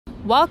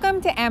Welcome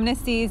to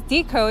Amnesty's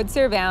Decode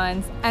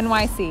Surveillance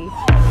NYC.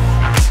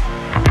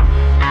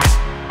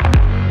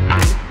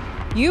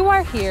 You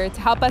are here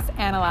to help us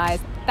analyze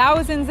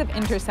thousands of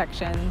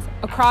intersections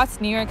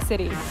across New York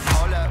City.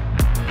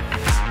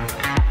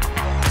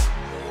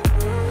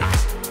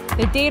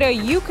 The data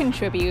you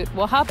contribute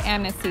will help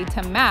Amnesty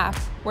to map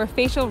where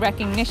facial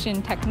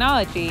recognition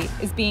technology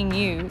is being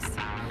used.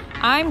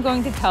 I'm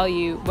going to tell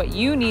you what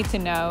you need to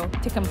know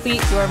to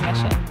complete your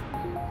mission.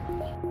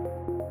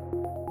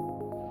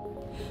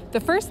 The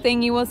first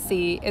thing you will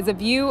see is a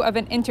view of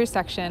an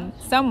intersection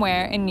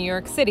somewhere in New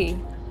York City.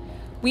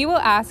 We will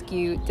ask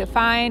you to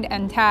find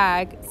and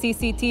tag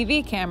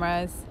CCTV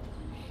cameras.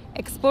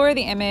 Explore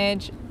the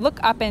image, look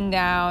up and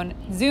down,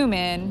 zoom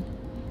in.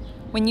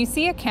 When you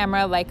see a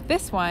camera like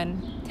this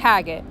one,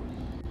 tag it.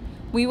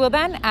 We will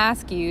then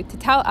ask you to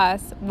tell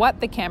us what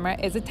the camera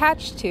is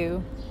attached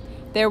to.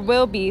 There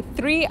will be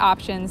 3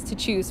 options to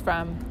choose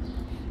from: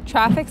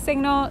 traffic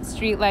signal,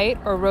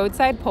 streetlight, or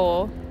roadside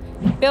pole,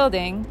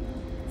 building,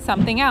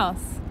 something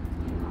else.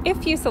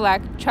 If you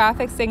select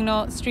traffic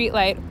signal,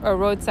 streetlight, or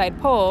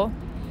roadside pole,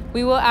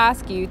 we will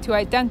ask you to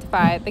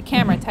identify the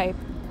camera type.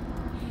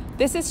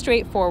 This is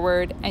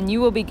straightforward and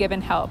you will be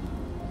given help.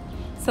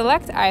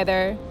 Select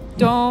either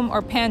dome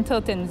or pan,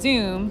 tilt, and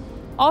zoom,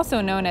 also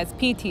known as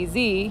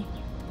PTZ.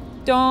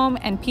 Dome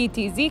and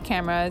PTZ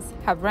cameras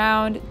have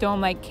round,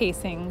 dome-like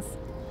casings.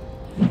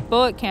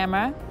 Bullet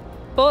camera.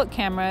 Bullet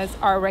cameras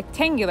are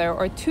rectangular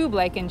or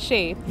tube-like in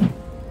shape.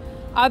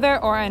 Other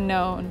or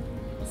unknown.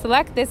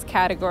 Select this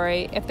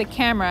category if the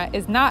camera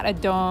is not a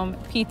dome,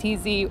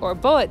 PTZ, or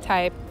bullet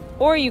type,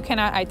 or you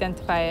cannot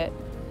identify it.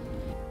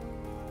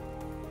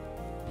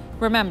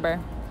 Remember,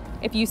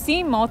 if you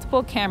see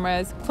multiple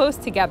cameras close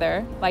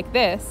together, like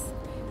this,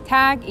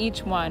 tag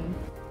each one.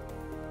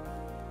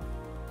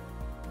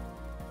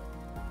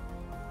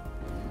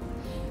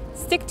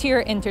 Stick to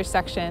your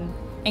intersection.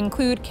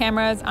 Include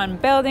cameras on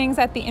buildings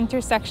at the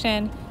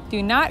intersection.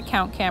 Do not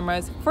count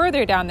cameras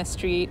further down the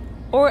street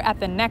or at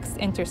the next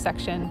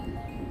intersection.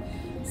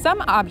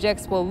 Some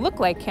objects will look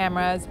like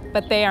cameras,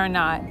 but they are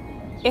not.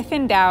 If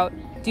in doubt,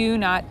 do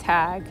not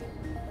tag.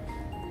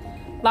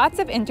 Lots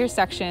of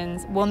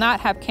intersections will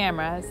not have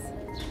cameras.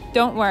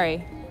 Don't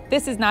worry,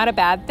 this is not a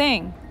bad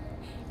thing.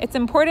 It's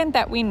important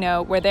that we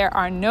know where there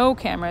are no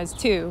cameras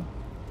too.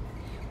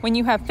 When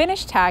you have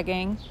finished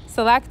tagging,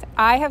 select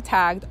I have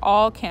tagged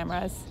all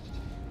cameras.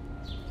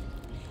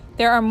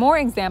 There are more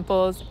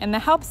examples in the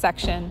help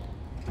section.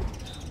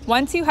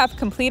 Once you have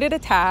completed a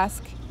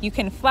task, you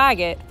can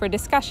flag it for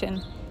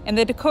discussion in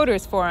the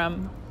Decoders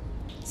forum.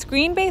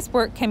 Screen-based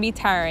work can be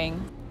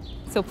tiring,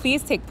 so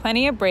please take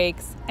plenty of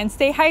breaks and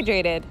stay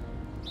hydrated.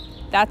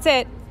 That's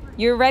it.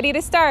 You're ready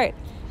to start.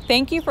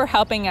 Thank you for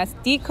helping us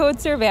decode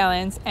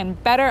surveillance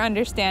and better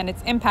understand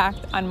its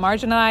impact on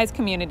marginalized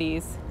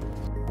communities.